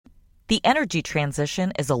The energy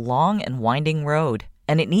transition is a long and winding road,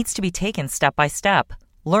 and it needs to be taken step by step.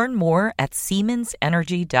 Learn more at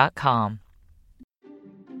SiemensEnergy.com.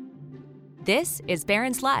 This is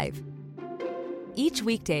Barron's Live. Each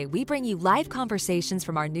weekday, we bring you live conversations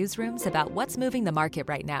from our newsrooms about what's moving the market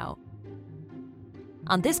right now.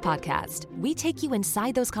 On this podcast, we take you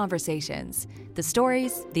inside those conversations, the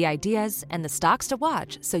stories, the ideas, and the stocks to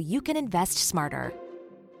watch so you can invest smarter.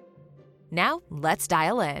 Now, let's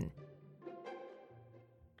dial in.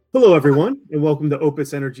 Hello, everyone, and welcome to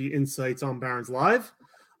OPIS Energy Insights on Barron's Live.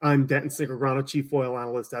 I'm Denton, Cinquegrana, Chief Oil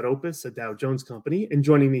Analyst at OPIS, a Dow Jones company. And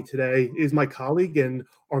joining me today is my colleague and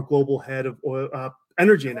our global head of oil,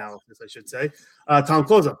 energy analysis, I should say, Tom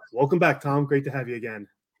Kloza. Welcome back, Tom. Great to have you again.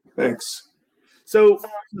 Thanks. So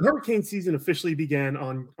the hurricane season officially began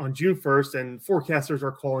on June 1st, and forecasters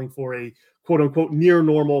are calling for a quote-unquote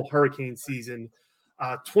near-normal hurricane season.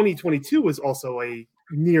 2022 was also a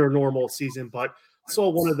near-normal season, but saw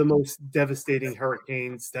one of the most devastating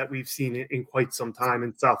hurricanes that we've seen in quite some time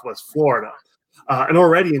in Southwest Florida. And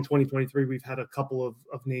already in 2023, we've had a couple of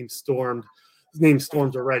named storms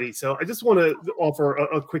already. So I just want to offer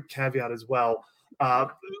a quick caveat as well.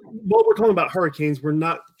 While we're talking about hurricanes, we're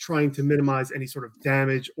not trying to minimize any sort of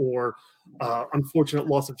damage or unfortunate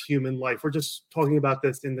loss of human life. We're just talking about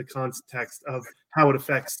this in the context of how it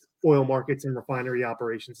affects oil markets and refinery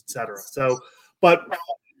operations, et cetera. So, but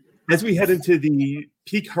as we head into the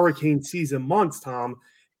peak hurricane season months, Tom,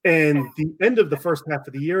 and the end of the first half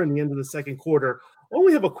of the year and the end of the second quarter,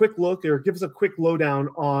 only have a quick look or give us a quick lowdown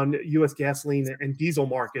on U.S. gasoline and diesel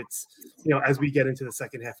markets, as we get into the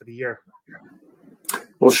second half of the year.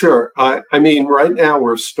 Well, sure. I mean, right now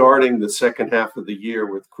we're starting the second half of the year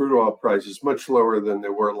with crude oil prices much lower than they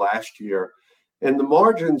were last year. And the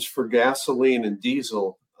margins for gasoline and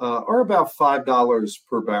diesel are about $5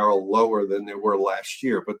 per barrel lower than they were last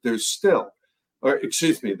year. But they're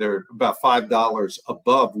about $5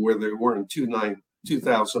 above where they were in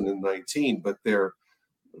 2019, but they're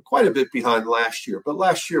quite a bit behind last year. But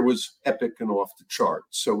last year was epic and off the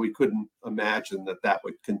charts, so we couldn't imagine that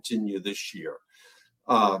would continue this year.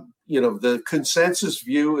 The consensus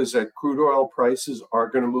view is that crude oil prices are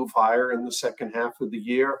going to move higher in the second half of the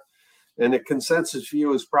year. And the consensus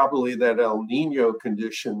view is probably that El Nino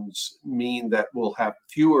conditions mean that we'll have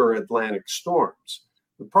fewer Atlantic storms.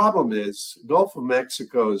 The problem is Gulf of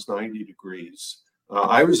Mexico is 90 degrees.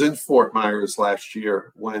 I was in Fort Myers last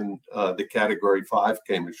year when the Category 5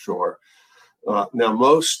 came ashore. Now,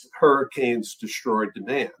 most hurricanes destroy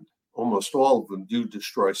demand. Almost all of them do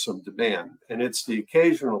destroy some demand. And it's the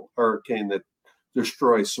occasional hurricane that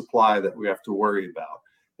destroys supply that we have to worry about.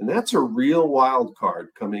 And that's a real wild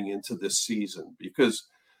card coming into this season because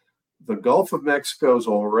the Gulf of Mexico is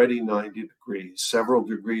already 90 degrees, several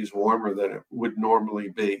degrees warmer than it would normally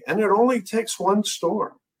be. And it only takes one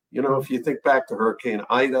storm. If you think back to Hurricane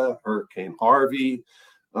Ida, Hurricane Harvey,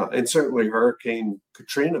 and certainly Hurricane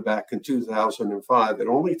Katrina back in 2005, it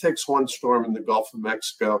only takes one storm in the Gulf of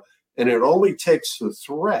Mexico, and it only takes the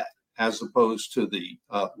threat as opposed to the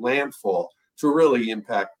landfall to really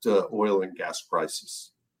impact oil and gas prices.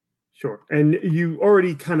 Sure. And you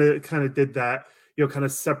already kind of did that, kind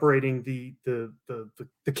of separating the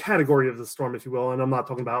category of the storm, if you will. And I'm not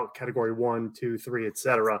talking about category 1, 2, 3, et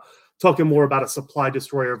cetera. Talking more about a supply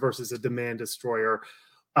destroyer versus a demand destroyer.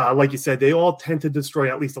 Like you said, they all tend to destroy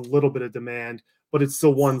at least a little bit of demand, but it's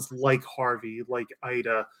still ones like Harvey, like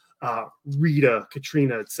Ida, Rita,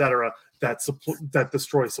 Katrina, et cetera, that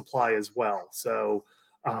destroy supply as well. So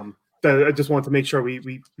I just want to make sure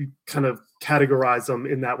we kind of categorize them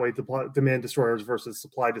in that way, demand destroyers versus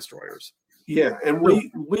supply destroyers. Yeah, and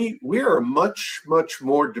we are much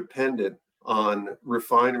more dependent on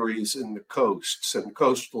refineries in the coasts and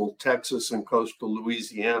coastal Texas and coastal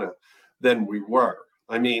Louisiana than we were.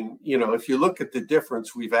 I mean, if you look at the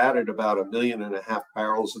difference, we've added about 1.5 million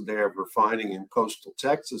barrels a day of refining in coastal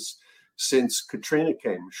Texas since Katrina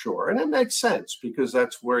came ashore. And it makes sense because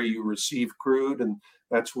that's where you receive crude and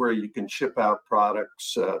that's where you can ship out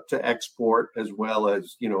products to export as well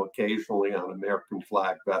as, occasionally on American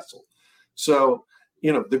flag vessel. So,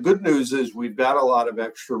 the good news is we've got a lot of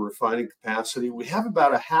extra refining capacity. We have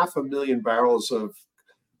about 500,000 barrels of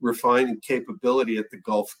refining capability at the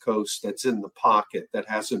Gulf Coast that's in the pocket that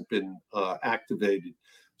hasn't been activated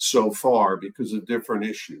so far because of different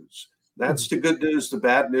issues. That's the good news. The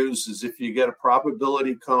bad news is if you get a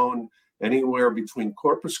probability cone anywhere between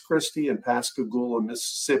Corpus Christi and Pascagoula,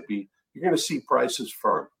 Mississippi, you're going to see prices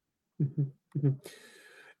firm. Mm-hmm.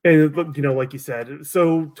 And, like you said,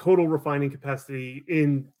 so total refining capacity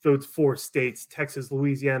in those 4 states, Texas,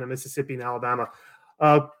 Louisiana, Mississippi, and Alabama,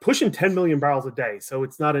 pushing 10 million barrels a day. So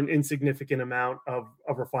it's not an insignificant amount of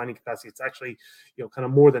refining capacity. It's actually, kind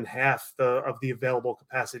of more than half of the available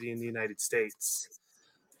capacity in the United States.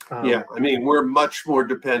 Yeah, I mean, we're much more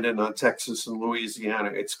dependent on Texas and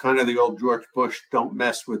Louisiana. It's kind of the old George Bush, don't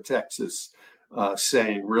mess with Texas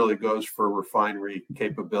saying really goes for refinery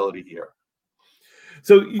capability here.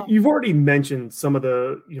 So you've already mentioned some of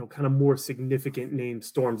the, kind of more significant named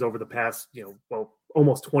storms over the past,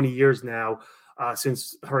 almost 20 years now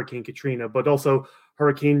since Hurricane Katrina, but also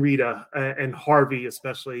Hurricane Rita and Harvey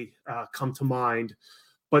especially come to mind.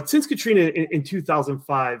 But since Katrina in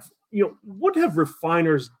 2005, what have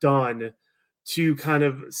refiners done to kind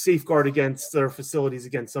of safeguard against their facilities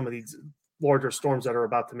against some of these larger storms that are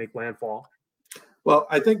about to make landfall? Well,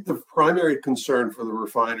 I think the primary concern for the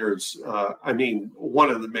refiners, one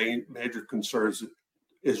of the major concerns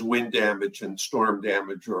is wind damage and storm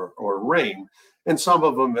damage or rain. And some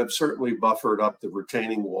of them have certainly buffered up the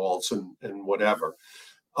retaining walls and whatever.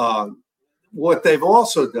 What they've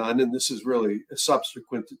also done, and this is really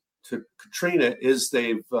subsequent to Katrina, is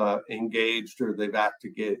they've engaged or they've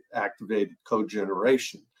activated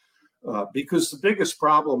cogeneration. Because the biggest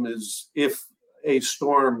problem is if a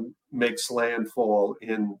storm makes landfall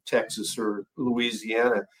in Texas or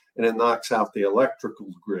Louisiana and it knocks out the electrical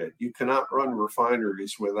grid, you cannot run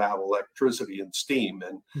refineries without electricity and steam.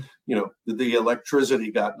 And, the electricity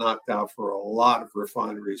got knocked out for a lot of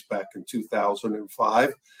refineries back in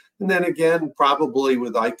 2005. And then again, probably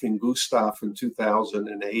with Ike and Gustav in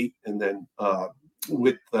 2008, and then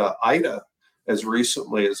with Ida as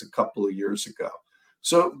recently as a couple of years ago.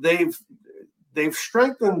 So they've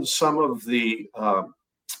strengthened some of the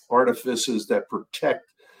artifices that protect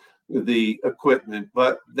the equipment,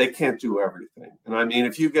 but they can't do everything. And I mean,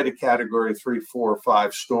 if you get a category 3, 4, or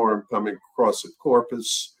 5 storm coming across at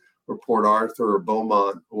Corpus or Port Arthur or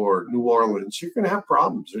Beaumont or New Orleans, you're going to have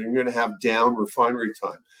problems and you're going to have down refinery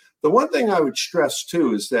time. The one thing I would stress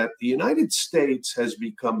too is that the United States has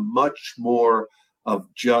become much more of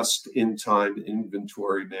just-in-time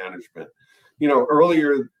inventory management.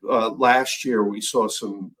 Earlier last year, we saw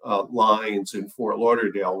some lines in Fort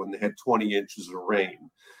Lauderdale when they had 20 inches of rain.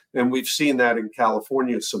 And we've seen that in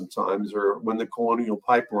California sometimes, or when the Colonial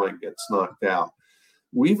Pipeline gets knocked out.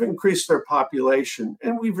 We've increased their population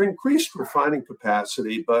and we've increased refining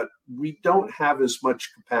capacity, but we don't have as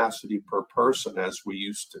much capacity per person as we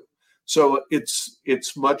used to. So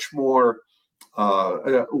it's much more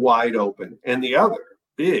wide open. And the other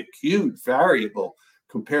big, huge variable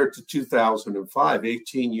compared to 2005,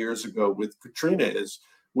 18 years ago with Katrina, is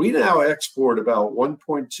we now export about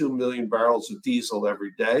 1.2 million barrels of diesel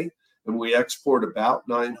every day, and we export about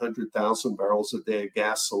 900,000 barrels a day of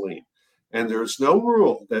gasoline. And there's no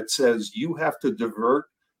rule that says you have to divert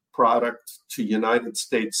product to United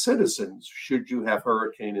States citizens should you have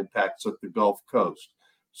hurricane impacts at the Gulf Coast.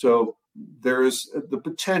 So there is the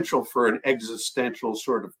potential for an existential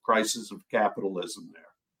sort of crisis of capitalism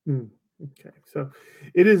there. Okay, so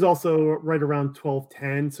it is also right around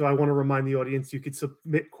 12:10. So I want to remind the audience you could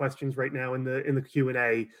submit questions right now in the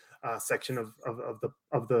Q&A section of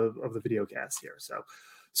the video cast here.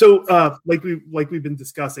 So like we've been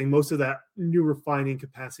discussing, most of that new refining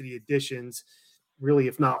capacity additions, really,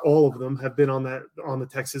 if not all of them, have been on the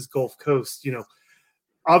Texas Gulf Coast.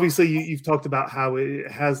 Obviously, you've talked about how it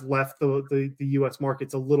has left the U.S.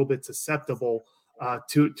 markets a little bit susceptible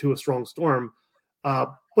to a strong storm.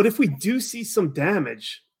 But if we do see some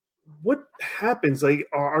damage, what happens? Like,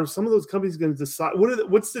 are some of those companies going to decide?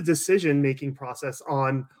 What's the decision-making process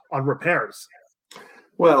on repairs?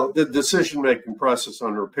 Well, the decision-making process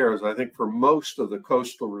on repairs, I think, for most of the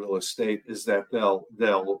coastal real estate is that they'll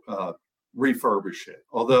refurbish it.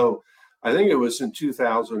 Although I think it was in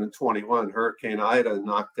 2021, Hurricane Ida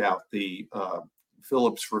knocked out the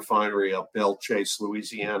Phillips refinery up Belle Chase,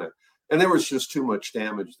 Louisiana, and there was just too much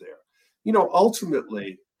damage there.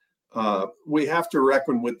 Ultimately, we have to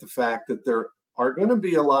reckon with the fact that there are going to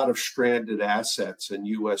be a lot of stranded assets in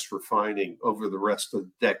U.S. refining over the rest of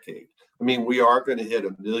the decade. I mean, we are going to hit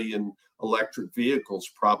 1 million electric vehicles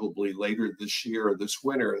probably later this year or this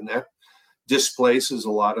winter, and that displaces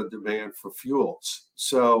a lot of demand for fuels.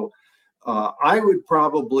 So I would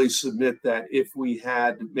probably submit that if we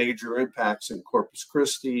had major impacts in Corpus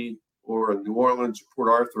Christi or in New Orleans, Port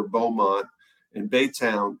Arthur, Beaumont, and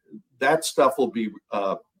Baytown, that stuff will be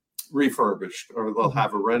refurbished or they'll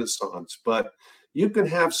have a renaissance. But you can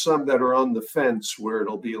have some that are on the fence where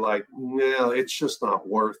it'll be like, no, it's just not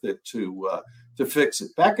worth it to fix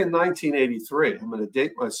it. Back in 1983, I'm going to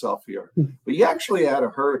date myself here, but you actually had a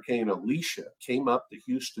Hurricane Alicia came up the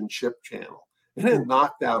Houston Ship Channel. and it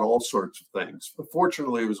knocked out all sorts of things. But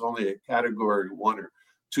fortunately, it was only a Category 1 or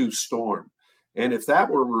 2 storm. And if that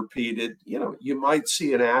were repeated, you might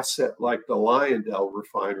see an asset like the Lyondell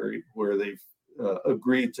refinery, where they've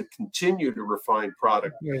agreed to continue to refine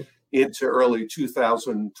product into early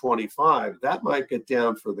 2025. That might get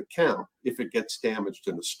down for the count if it gets damaged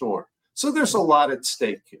in a storm. So there's a lot at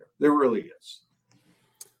stake here. There really is.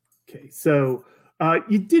 Okay, so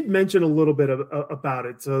you did mention a little bit about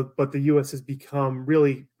it. But the U.S. has become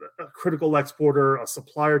really a critical exporter, a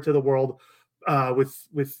supplier to the world,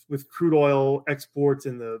 with crude oil exports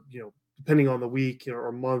in the depending on the week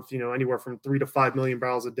or month, anywhere from 3 to 5 million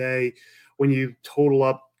barrels a day. When you total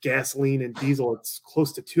up gasoline and diesel, it's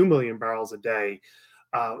close to 2 million barrels a day.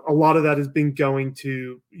 A lot of that has been going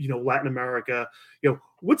to Latin America.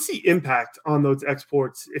 What's the impact on those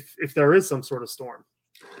exports if there is some sort of storm?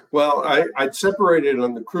 Well, I'd separate it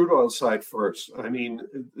on the crude oil side first. I mean,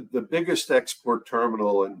 the biggest export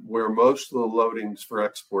terminal and where most of the loadings for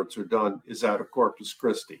exports are done is out of Corpus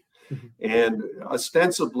Christi. Mm-hmm. And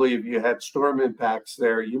ostensibly, if you had storm impacts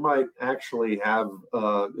there, you might actually have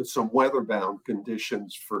some weather-bound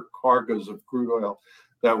conditions for cargoes of crude oil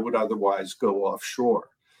that would otherwise go offshore.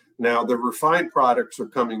 Now, the refined products are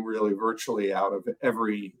coming really virtually out of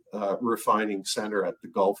every refining center at the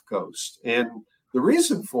Gulf Coast. And the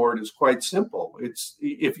reason for it is quite simple. It's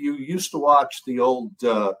if you used to watch the old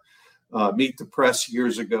Meet the Press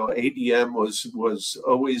years ago, ADM was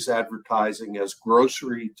always advertising as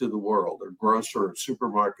grocery to the world, or grocer or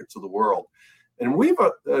supermarket to the world. And we've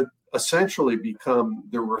essentially become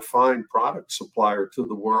the refined product supplier to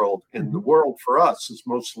the world. And the world for us is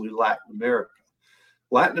mostly Latin America.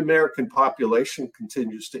 Latin American population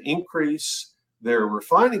continues to increase. Their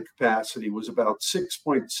refining capacity was about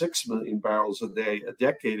 6.6 million barrels a day a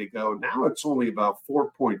decade ago. Now it's only about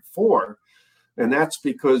 4.4. And that's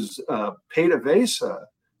because PDVSA,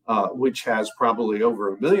 which has probably over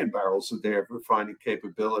 1 million barrels a day of refining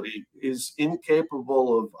capability, is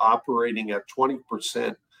incapable of operating at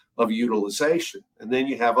 20% of utilization. And then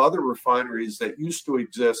you have other refineries that used to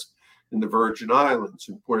exist in the Virgin Islands,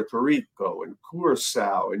 in Puerto Rico, in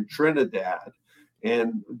Curacao, in Trinidad,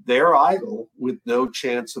 and they're idle with no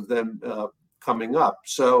chance of them coming up.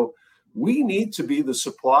 So we need to be the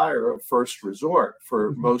supplier of first resort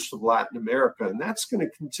for most of Latin America, and that's going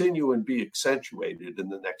to continue and be accentuated in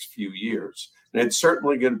the next few years. And it's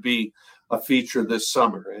certainly going to be a feature this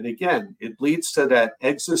summer. And again, it leads to that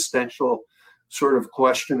existential sort of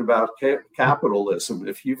question about capitalism.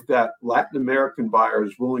 If you've got Latin American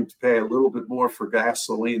buyers willing to pay a little bit more for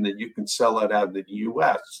gasoline than you can sell it out in the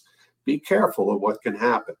U.S., be careful of what can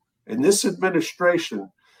happen. And this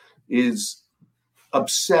administration is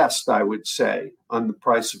obsessed, I would say, on the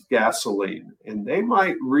price of gasoline. And they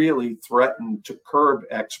might really threaten to curb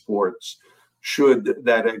exports should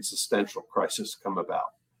that existential crisis come about.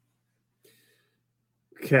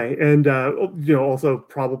 Okay. And, also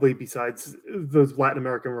probably besides those Latin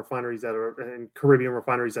American refineries and Caribbean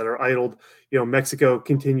refineries that are idled, Mexico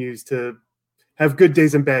continues to have good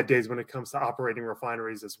days and bad days when it comes to operating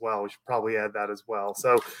refineries as well. We should probably add that as well.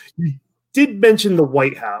 So you did mention the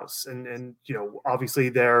White House, and obviously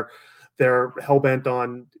they're hell-bent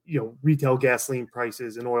on retail gasoline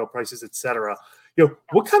prices and oil prices, et cetera.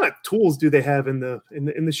 What kind of tools do they have in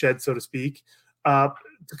the shed, so to speak, to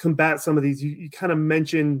combat some of these? You kind of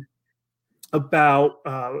mentioned about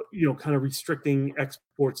kind of restricting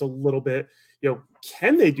exports a little bit.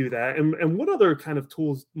 Can they do that? And what other kind of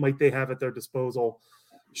tools might they have at their disposal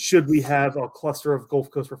should we have a cluster of Gulf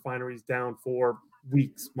Coast refineries down for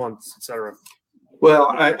weeks, months, et cetera?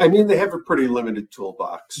 Well, I mean, they have a pretty limited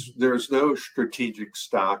toolbox. There's no strategic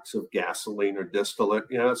stocks of gasoline or distillate.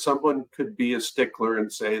 Someone could be a stickler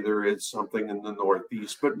and say there is something in the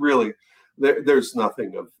Northeast, but really there's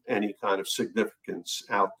nothing of any kind of significance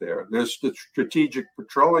out there. There's the Strategic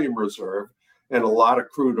Petroleum Reserve and a lot of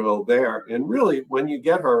crude oil there. And really, when you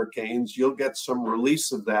get hurricanes, you'll get some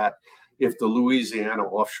release of that if the Louisiana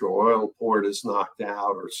offshore oil port is knocked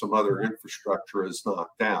out or some other infrastructure is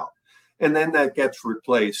knocked out. And then that gets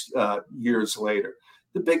replaced years later.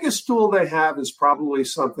 The biggest tool they have is probably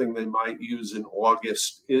something they might use in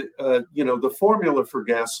August. The formula for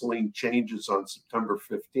gasoline changes on September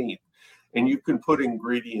 15th. And you can put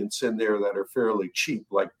ingredients in there that are fairly cheap,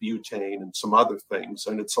 like butane and some other things.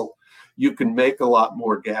 And you can make a lot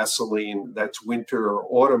more gasoline that's winter or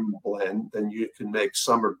autumn blend than you can make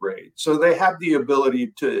summer grade. So they have the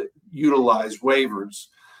ability to utilize waivers,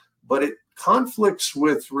 but it conflicts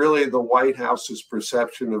with really the White House's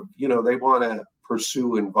perception of, they want to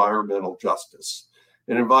pursue environmental justice.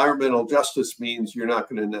 And environmental justice means you're not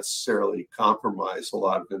going to necessarily compromise a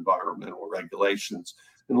lot of environmental regulations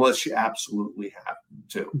unless you absolutely have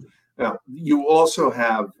to. Now, you also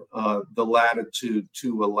have the latitude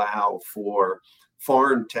to allow for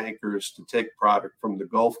foreign tankers to take product from the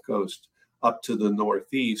Gulf Coast up to the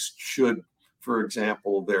Northeast should, for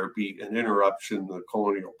example, there be an interruption in the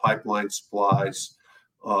Colonial Pipeline supplies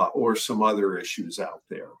or some other issues out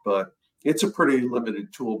there. But it's a pretty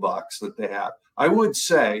limited toolbox that they have. I would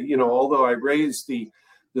say, although I raised the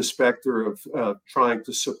specter of trying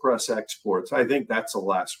to suppress exports, I think that's a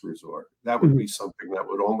last resort. That would be something that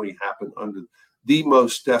would only happen under the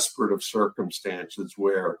most desperate of circumstances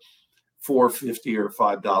where $4.50 or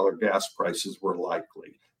 $5 gas prices were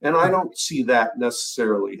likely. And I don't see that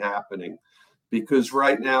necessarily happening because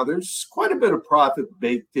right now there's quite a bit of profit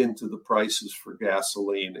baked into the prices for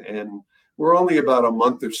gasoline. And we're only about a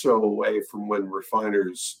month or so away from when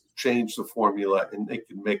refiners change the formula and they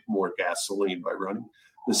can make more gasoline by running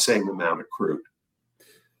the same amount of crude.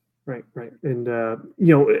 Right. And,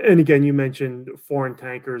 and again, you mentioned foreign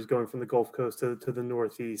tankers going from the Gulf Coast to the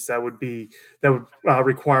Northeast. That would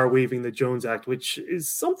require waiving the Jones Act, which is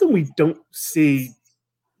something we don't see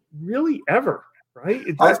really ever, right?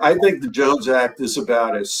 I think the Jones Act is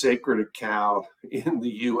about as sacred a cow in the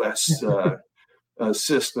U.S.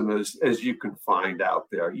 System as you can find out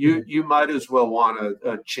there. You might as well want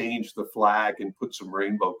to change the flag and put some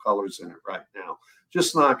rainbow colors in it right now.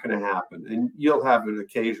 Just not going to happen. And you'll have an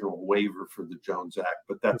occasional waiver for the Jones Act,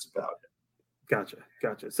 but that's about it.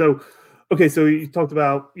 Gotcha. So, okay. So you talked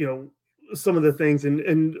about, some of the things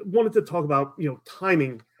and wanted to talk about,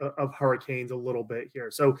 timing of hurricanes a little bit here.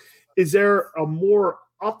 So is there a more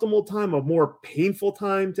optimal time, a more painful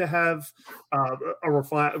time to have a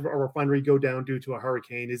refinery go down due to a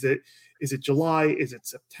hurricane? Is it July? Is it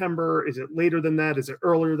September? Is it later than that? Is it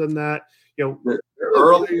earlier than that? The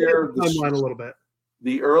earlier the timeline a little bit.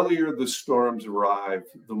 The earlier the storms arrive,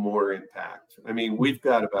 the more impact. I mean, we've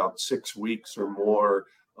got about 6 weeks or more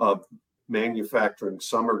of manufacturing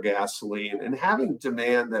summer gasoline and having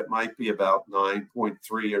demand that might be about 9.3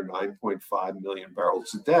 or 9.5 million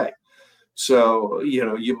barrels a day. So,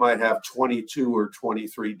 you might have 22 or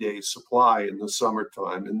 23 days supply in the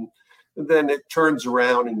summertime. And then it turns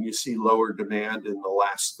around and you see lower demand in the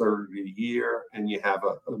last third of the year, and you have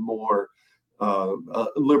a more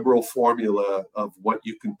liberal formula of what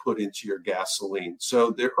you can put into your gasoline.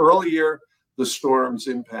 So the earlier the storms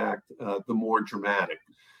impact, the more dramatic.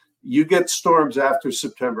 You get storms after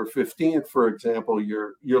September 15th, for example,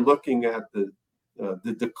 you're looking at the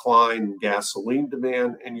decline in gasoline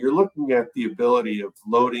demand, and you're looking at the ability of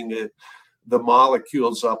loading the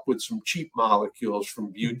molecules up with some cheap molecules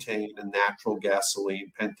from butane and natural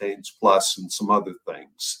gasoline, pentanes plus, and some other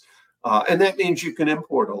things. And that means you can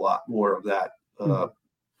import a lot more of that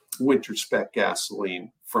winter spec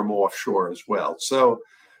gasoline from offshore as well. So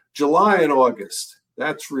July and August,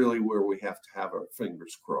 that's really where we have to have our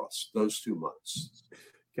fingers crossed, those 2 months.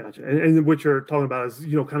 Gotcha. And what you're talking about is,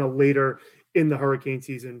 kind of later in the hurricane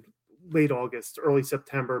season, late August, early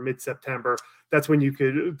September, mid-September. That's when you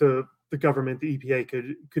could, the government, the EPA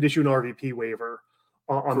could issue an RVP waiver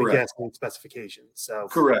on the gasoline specifications. So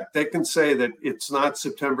correct. They can say that it's not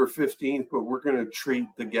September 15th, but we're going to treat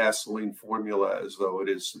the gasoline formula as though it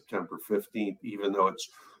is September 15th, even though it's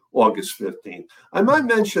August 15th. I might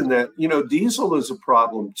mention that, diesel is a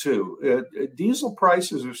problem too. Diesel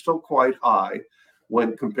prices are still quite high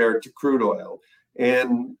when compared to crude oil.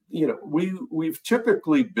 And, we've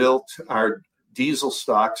typically built our diesel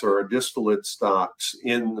stocks or our distillate stocks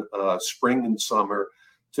in spring and summer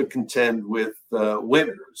to contend with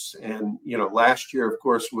winters. And, last year, of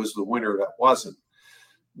course, was the winter that wasn't.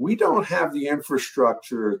 We don't have the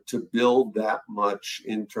infrastructure to build that much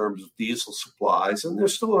in terms of diesel supplies. And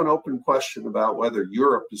there's still an open question about whether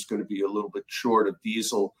Europe is going to be a little bit short of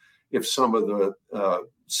diesel if some of the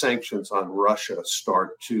sanctions on Russia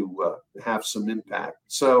start to have some impact.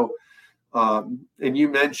 So, and you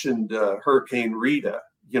mentioned Hurricane Rita,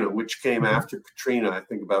 which came after Katrina, I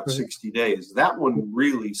think about 60 days. That one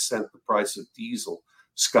really sent the price of diesel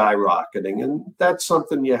skyrocketing. And that's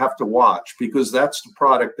something you have to watch because that's the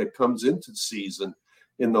product that comes into the season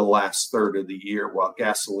in the last third of the year while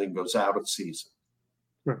gasoline goes out of season.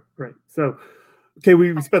 Right. So, okay,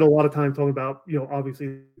 we spent a lot of time talking about, obviously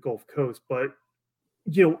the Gulf Coast, but,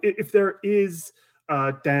 if there is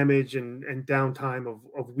damage and downtime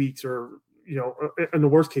of weeks or, in the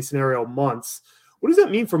worst case scenario, months, what does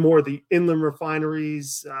that mean for more of the inland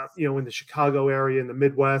refineries, in the Chicago area, in the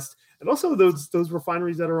Midwest, and also those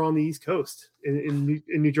refineries that are on the East Coast in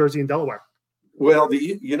New Jersey and Delaware? Well,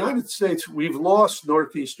 the United States, we've lost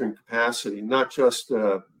northeastern capacity, not just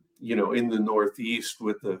in the Northeast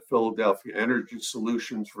with the Philadelphia Energy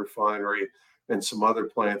Solutions refinery and some other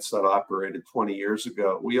plants that operated 20 years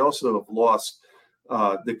ago. We also have lost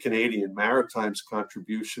the Canadian Maritime's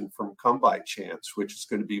contribution from Come By Chance, which is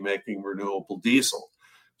going to be making renewable diesel.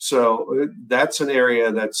 So that's an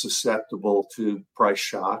area that's susceptible to price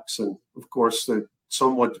shocks. And of course, they're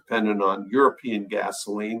somewhat dependent on European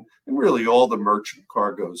gasoline and really all the merchant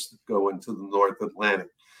cargoes that go into the North Atlantic.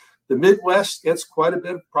 The Midwest gets quite a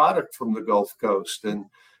bit of product from the Gulf Coast. And,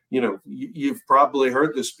 you've probably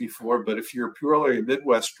heard this before, but if you're purely a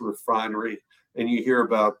Midwest refinery and you hear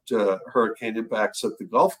about hurricane impacts at the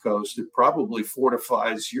Gulf Coast, it probably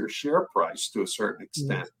fortifies your share price to a certain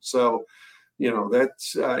extent. So,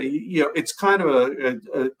 that's, it's kind of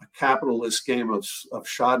a capitalist game of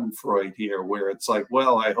Schadenfreude here, where it's like,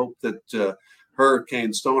 well, I hope that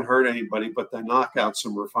hurricanes don't hurt anybody, but they knock out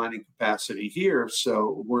some refining capacity here.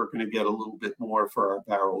 So we're going to get a little bit more for our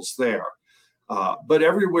barrels there. But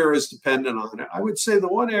everywhere is dependent on it. I would say the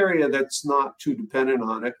one area that's not too dependent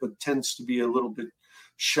on it, but tends to be a little bit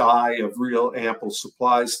shy of real ample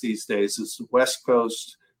supplies these days is the West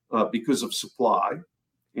Coast because of supply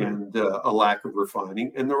and a lack of refining,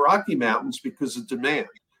 and the Rocky Mountains because of demand.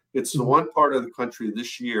 It's the one part of the country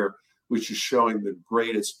this year which is showing the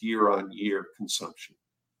greatest year-on-year consumption.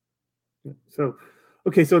 So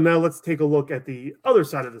now let's take a look at the other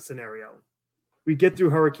side of the scenario. We get through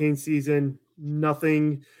hurricane season,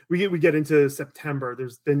 nothing. We get into September.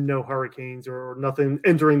 There's been no hurricanes or nothing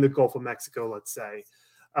entering the Gulf of Mexico, let's say.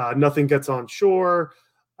 Nothing gets on shore.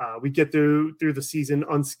 We get through the season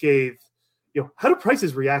unscathed. How do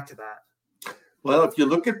prices react to that? Well, if you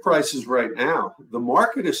look at prices right now, the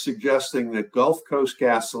market is suggesting that Gulf Coast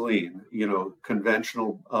gasoline,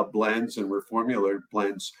 conventional blends and reformulated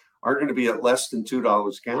blends are going to be at less than $2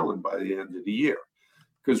 a gallon by the end of the year.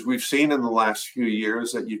 Because we've seen in the last few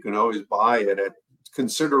years that you can always buy it at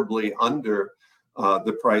considerably under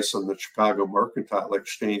the price on the Chicago Mercantile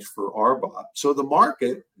Exchange for RBOB. So the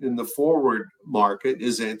market, in the forward market,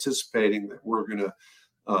 is anticipating that we're going to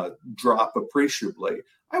drop appreciably.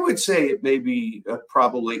 I would say it may be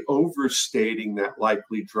probably overstating that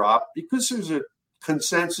likely drop because there's a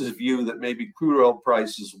consensus view that maybe crude oil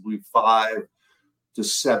prices will be $5 to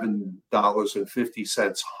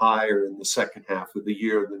 $7.50 higher in the second half of the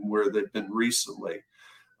year than where they've been recently.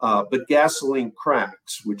 But gasoline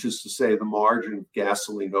cracks, which is to say the margin of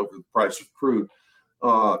gasoline over the price of crude,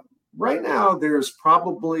 right now there's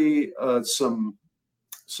probably some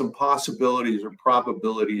possibilities or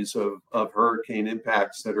probabilities of hurricane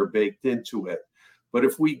impacts that are baked into it. But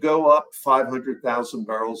if we go up 500,000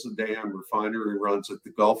 barrels a day on refinery runs at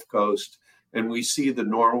the Gulf Coast and we see the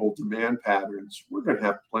normal demand patterns, we're going to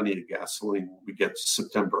have plenty of gasoline when we get to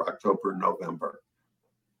September, October, and November.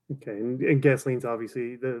 Okay, and gasoline's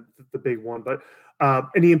obviously the big one, but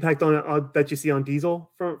any impact on that you see on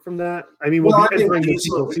diesel from that? I mean, I think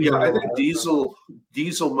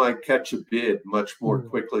diesel might catch a bid much more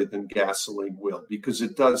quickly than gasoline will because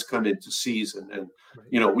it does come into season. And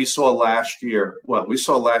we saw last year where it was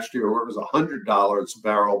 $100 a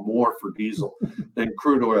barrel more for diesel than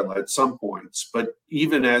crude oil at some points. But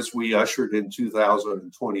even as we ushered in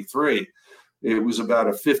 2023. It was about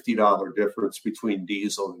a $50 difference between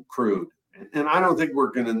diesel and crude. And I don't think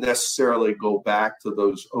we're going to necessarily go back to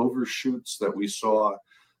those overshoots that we saw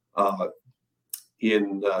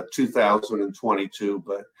in 2022,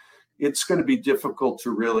 but it's going to be difficult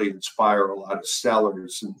to really inspire a lot of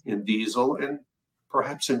sellers in diesel and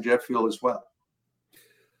perhaps in jet fuel as well.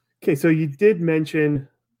 Okay, so you did mention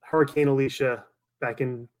Hurricane Alicia back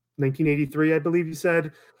in 1983, I believe you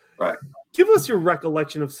said. Right. Give us your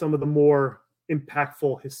recollection of some of the more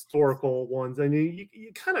impactful historical ones. I mean,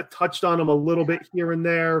 you kind of touched on them a little bit here and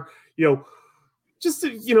there, just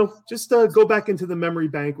to go back into the memory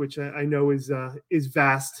bank, which I know is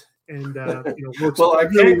vast and well, I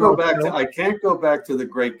can't go back to the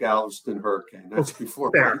Great Galveston Hurricane. That's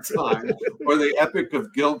before my time, or the Epic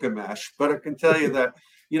of Gilgamesh. But I can tell you that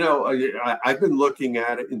I've been looking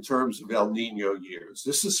at it in terms of El Nino years.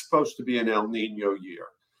 This is supposed to be an El Nino year.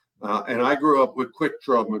 And I grew up with Quick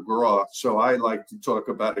Draw McGraw, so I like to talk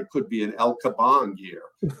about it could be an El Kabong year,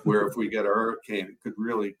 where if we get a hurricane, it could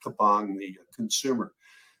really kabong the consumer.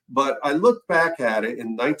 But I look back at it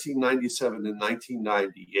in 1997 and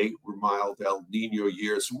 1998 were mild El Nino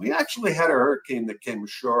years. And we actually had a hurricane that came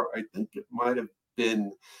ashore. I think it might have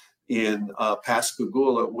been in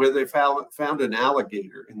Pascagoula, where they found an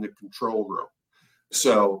alligator in the control room.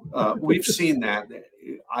 So we've seen that.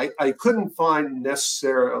 I couldn't find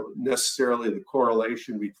necessarily the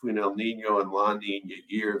correlation between El Nino and La Nina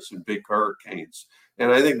years and big hurricanes.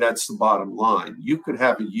 And I think that's the bottom line. You could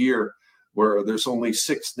have a year where there's only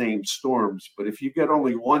 6 named storms, but if you get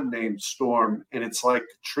only one named storm and it's like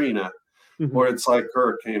Katrina or it's like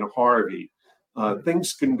Hurricane Harvey,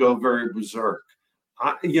 things can go very berserk.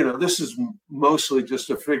 This is mostly just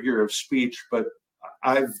a figure of speech, but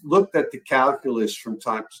I've looked at the calculus from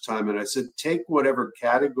time to time, and I said, take whatever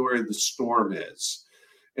category the storm is,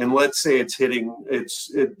 and let's say it's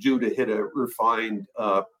due to hit a refined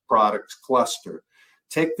products cluster.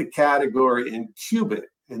 Take the category and cube it,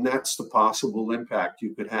 and that's the possible impact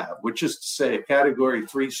you could have, which is to say a Category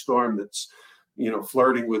 3 storm that's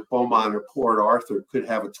flirting with Beaumont or Port Arthur could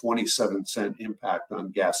have a 27-cent impact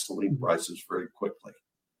on gasoline prices very quickly.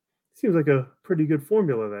 Seems like a pretty good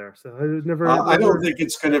formula there. So I don't think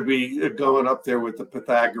it's going to be going up there with the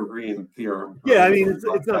Pythagorean theorem. Yeah, I mean, it's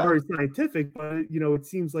not very scientific, but it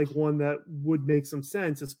seems like one that would make some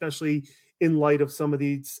sense, especially in light of some of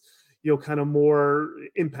these, kind of more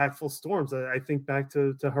impactful storms. I think back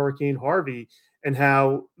to Hurricane Harvey and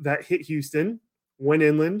how that hit Houston, went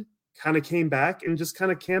inland, kind of came back and just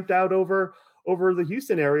kind of camped out over the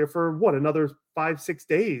Houston area for another 5-6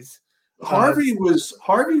 days. Harvey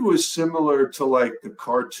was similar to like the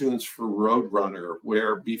cartoons for Roadrunner,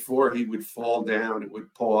 where before he would fall down, it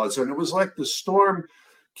would pause. And it was like the storm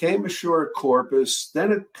came ashore at Corpus,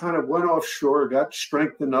 then it kind of went offshore, got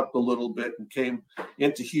strengthened up a little bit and came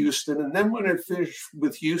into Houston. And then when it finished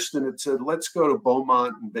with Houston, it said, let's go to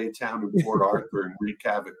Beaumont and Baytown and Port Arthur and wreak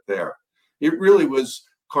havoc there. It really was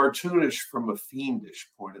cartoonish from a fiendish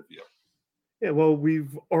point of view. Yeah, well,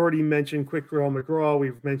 we've already mentioned Quick Draw McGraw.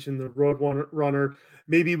 We've mentioned the Road Runner.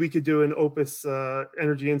 Maybe we could do an Opus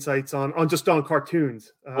Energy Insights on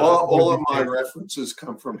cartoons. All of my references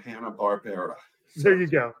come from Hanna-Barbera. So. There you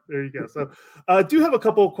go. So do have a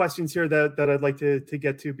couple of questions here that I'd like to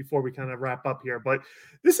get to before we kind of wrap up here. But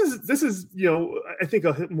this is I think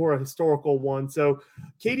a historical one. So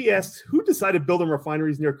Katie asks, who decided building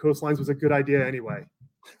refineries near coastlines was a good idea anyway?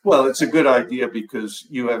 Well, it's a good idea because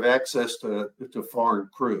you have access to foreign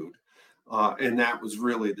crude. And that was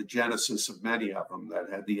really the genesis of many of them that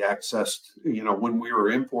had the access, when we were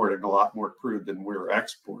importing a lot more crude than we were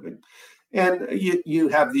exporting. And you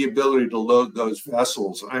have the ability to load those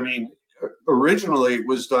vessels. I mean, originally it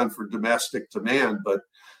was done for domestic demand, but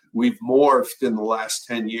we've morphed in the last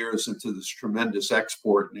 10 years into this tremendous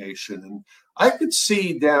export nation. And I could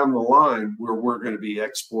see down the line where we're going to be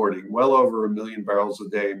exporting well over 1 million barrels a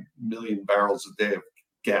day of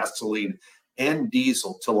gasoline and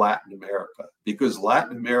diesel to Latin America, because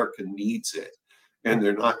Latin America needs it. And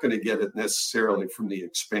they're not going to get it necessarily from the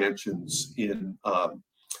expansions in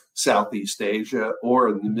Southeast Asia or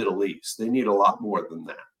in the Middle East. They need a lot more than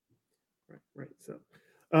that. Right. So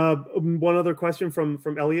one other question from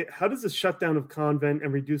Elliot. How does the shutdown of Convent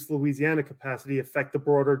and reduced Louisiana capacity affect the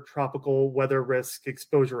broader tropical weather risk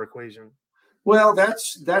exposure equation? Well,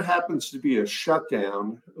 that happens to be a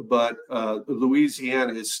shutdown, but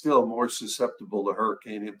Louisiana is still more susceptible to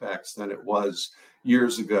hurricane impacts than it was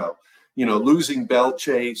years ago. Losing Belle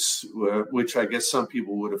Chase, which I guess some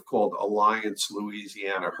people would have called Alliance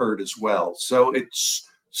Louisiana, hurt as well. So it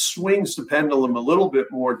swings the pendulum a little bit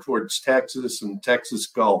more towards Texas and Texas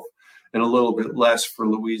Gulf and a little bit less for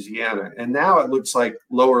Louisiana. And now it looks like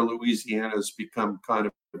lower Louisiana has become kind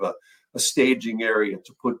of a staging area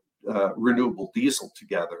to put renewable diesel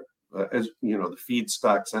together, as the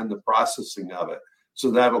feedstocks and the processing of it.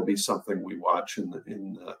 So that'll be something we watch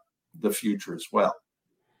in the future as well.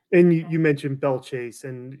 And you mentioned Belle Chase,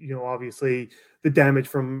 and obviously the damage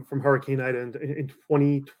from Hurricane Ida in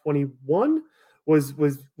 2021 was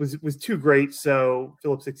too great. So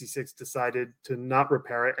Phillips 66 decided to not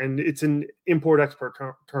repair it, and it's an import-export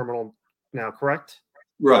terminal now, correct?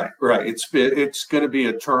 Right. It's going to be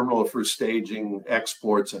a terminal for staging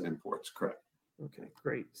exports and imports, correct? Okay,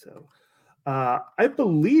 great. So I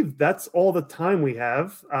believe that's all the time we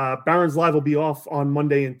have. Barron's Live will be off on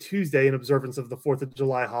Monday and Tuesday in observance of the 4th of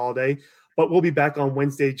July holiday, but we'll be back on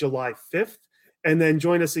Wednesday, July 5th. And then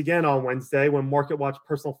join us again on Wednesday when Market Watch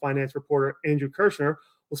personal finance reporter Andrew Kirshner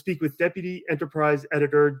will speak with Deputy Enterprise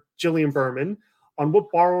Editor Jillian Berman on what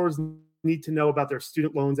borrowers need to know about their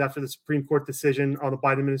student loans after the Supreme Court decision on the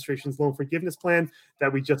Biden administration's loan forgiveness plan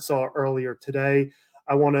that we just saw earlier today.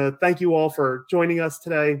 I want to thank you all for joining us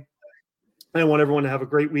today. I want everyone to have a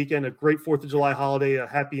great weekend, a great 4th of July holiday, a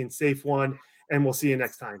happy and safe one, and we'll see you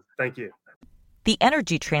next time. Thank you. The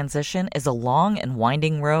energy transition is a long and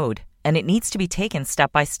winding road, and it needs to be taken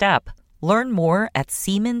step by step. Learn more at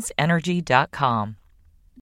SiemensEnergy.com.